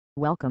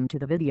Welcome to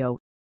the video.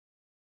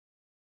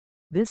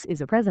 This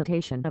is a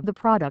presentation of the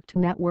product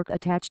network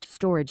attached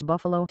storage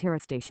Buffalo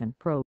TeraStation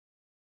Pro.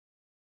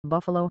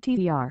 Buffalo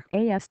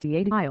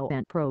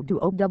TeraStation Pro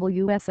Duo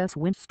WSS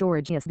Wind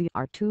Storage is the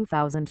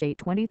R2008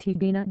 20T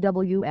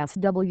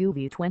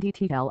WSWV20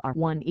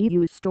 TLR1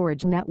 EU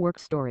storage network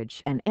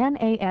storage and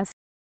NAS.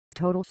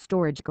 Total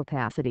storage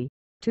capacity,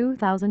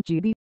 2000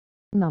 GB.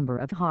 Number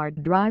of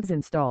hard drives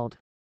installed,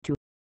 2.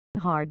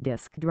 Hard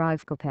disk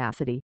drive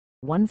capacity,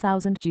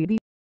 1000 GB.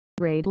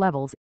 Grade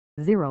levels,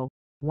 0,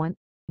 1,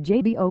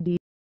 JBOD.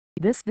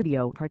 This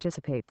video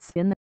participates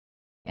in the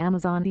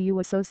Amazon EU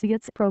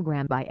Associates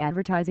program by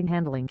advertising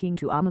and linking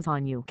to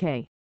Amazon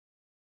UK.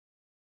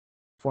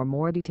 For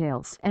more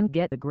details and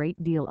get a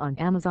great deal on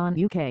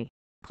Amazon UK,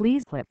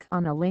 please click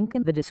on the link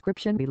in the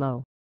description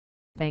below.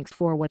 Thanks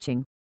for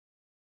watching.